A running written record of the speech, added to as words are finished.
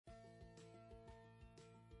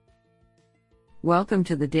Welcome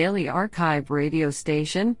to the Daily Archive radio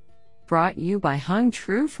station, brought you by Hung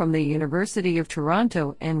Tru from the University of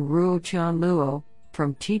Toronto and Ruotian Luo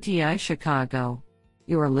from TTI Chicago.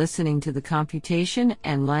 You are listening to the Computation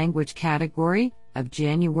and Language category of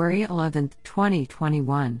January 11,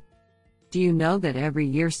 2021. Do you know that every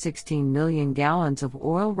year 16 million gallons of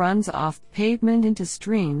oil runs off pavement into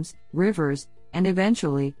streams, rivers, and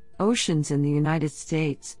eventually, oceans in the United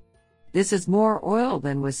States? This is more oil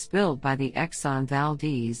than was spilled by the Exxon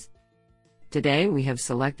Valdez. Today we have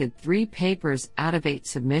selected 3 papers out of 8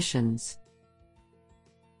 submissions.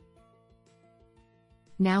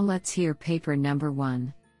 Now let's hear paper number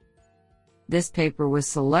 1. This paper was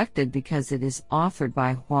selected because it is authored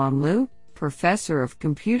by Huan Liu, Professor of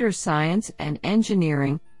Computer Science and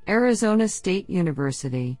Engineering, Arizona State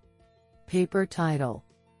University. Paper title: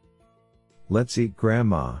 Let's Eat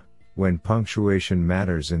Grandma, When Punctuation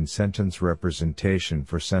Matters in Sentence Representation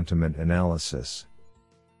for Sentiment Analysis.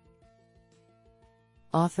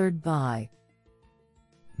 Authored by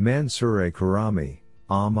Mansour Karami,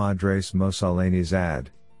 Andres Mosalenizad,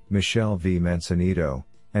 Michelle V. Manzanito,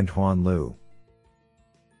 and Huan Liu.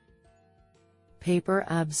 Paper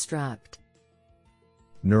abstract: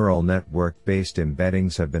 Neural network-based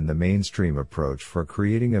embeddings have been the mainstream approach for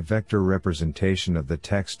creating a vector representation of the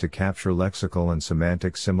text to capture lexical and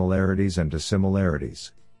semantic similarities and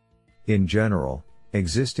dissimilarities. In general,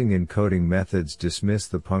 existing encoding methods dismiss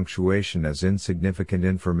the punctuation as insignificant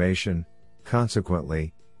information.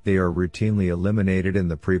 Consequently, they are routinely eliminated in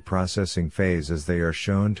the pre-processing phase as they are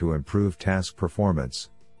shown to improve task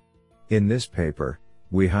performance. In this paper,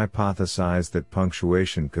 we hypothesize that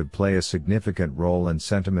punctuation could play a significant role in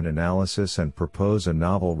sentiment analysis and propose a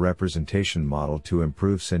novel representation model to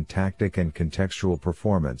improve syntactic and contextual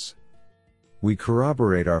performance. We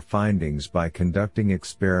corroborate our findings by conducting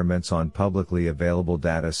experiments on publicly available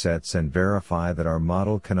datasets and verify that our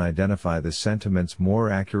model can identify the sentiments more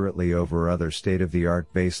accurately over other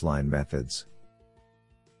state-of-the-art baseline methods.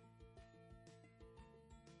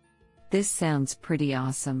 This sounds pretty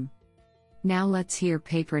awesome. Now let's hear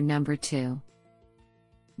paper number 2.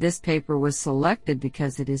 This paper was selected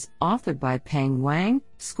because it is authored by Peng Wang,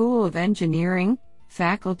 School of Engineering,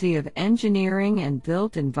 Faculty of Engineering and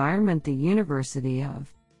Built Environment, the University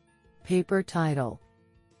of. Paper title: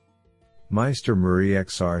 Meister Marie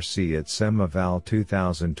XRC at SEM Eval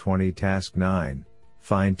 2020 Task 9,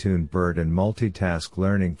 Fine-Tune BERT and Multitask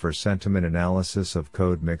Learning for Sentiment Analysis of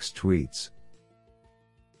Code Mixed Tweets.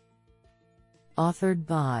 Authored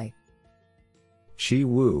by Shi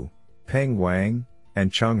Wu, Peng Wang,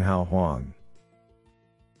 and Chunghao Huang.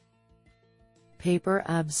 Paper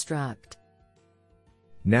abstract: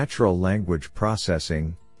 Natural language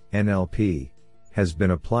processing, NLP, has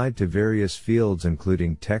been applied to various fields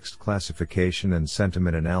including text classification and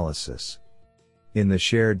sentiment analysis. In the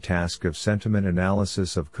shared task of sentiment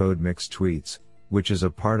analysis of code mixed tweets, which is a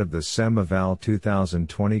part of the SEM Eval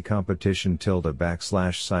 2020 competition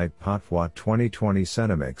 /site Potwat 2020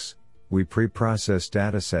 Sentimix, we pre-process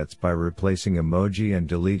datasets by replacing emoji and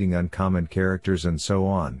deleting uncommon characters and so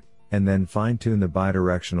on, and then fine-tune the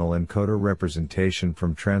bidirectional encoder representation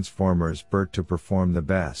from transformers BERT to perform the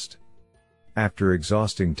best. After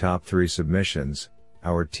exhausting top 3 submissions,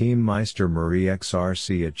 our team Meister Marie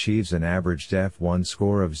XRC achieves an averaged F1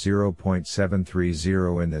 score of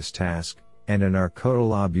 0.730 in this task, and in our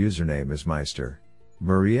Codalab username is Meister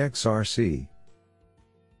Marie XRC.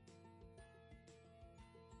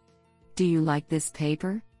 Do you like this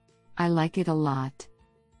paper? I like it a lot.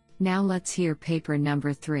 Now let's hear paper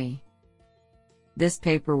number 3. This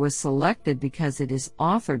paper was selected because it is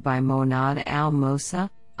authored by Monad Al-Mosa,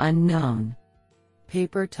 unknown.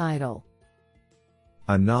 Paper title: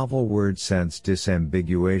 A novel word sense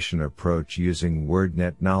disambiguation approach using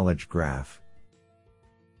WordNet knowledge graph.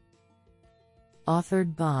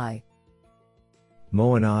 Authored by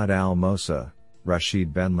Monad Al-Mosa,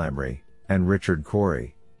 Rashid Benlamri, and Richard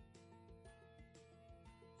Corey.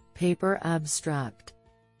 Paper abstract: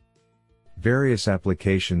 Various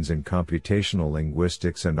applications in computational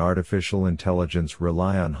linguistics and artificial intelligence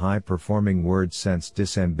rely on high-performing word sense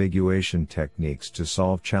disambiguation techniques to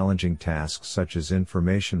solve challenging tasks such as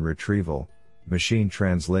information retrieval, machine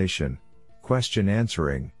translation, question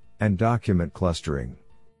answering, and document clustering.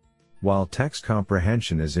 While text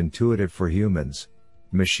comprehension is intuitive for humans,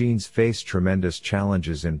 machines face tremendous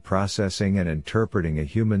challenges in processing and interpreting a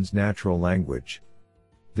human's natural language.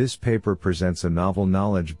 This paper presents a novel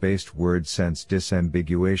knowledge-based word sense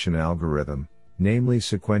disambiguation algorithm, namely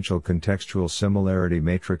sequential contextual similarity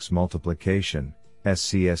matrix multiplication,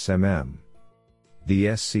 SCSMM. The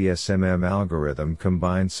SCSMM algorithm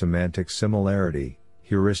combines semantic similarity,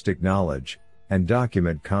 heuristic knowledge, and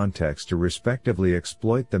document context to respectively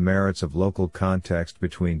exploit the merits of local context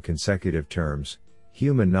between consecutive terms,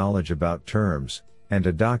 human knowledge about terms, and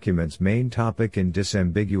a document's main topic in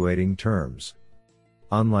disambiguating terms.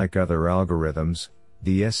 Unlike other algorithms,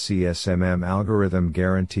 the SCSMM algorithm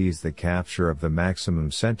guarantees the capture of the maximum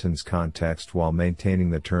sentence context while maintaining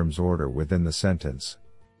the term's order within the sentence.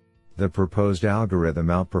 The proposed algorithm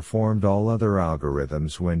outperformed all other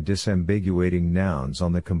algorithms when disambiguating nouns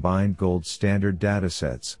on the combined gold standard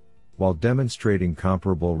datasets, while demonstrating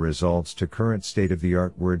comparable results to current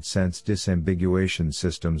state-of-the-art word sense disambiguation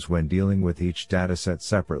systems when dealing with each dataset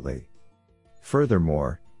separately.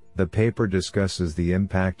 Furthermore, the paper discusses the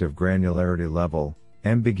impact of granularity level,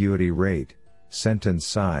 ambiguity rate, sentence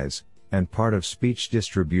size, and part-of-speech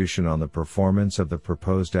distribution on the performance of the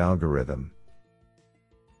proposed algorithm.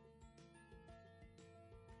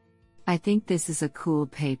 I think this is a cool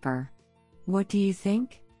paper. What do you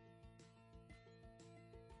think?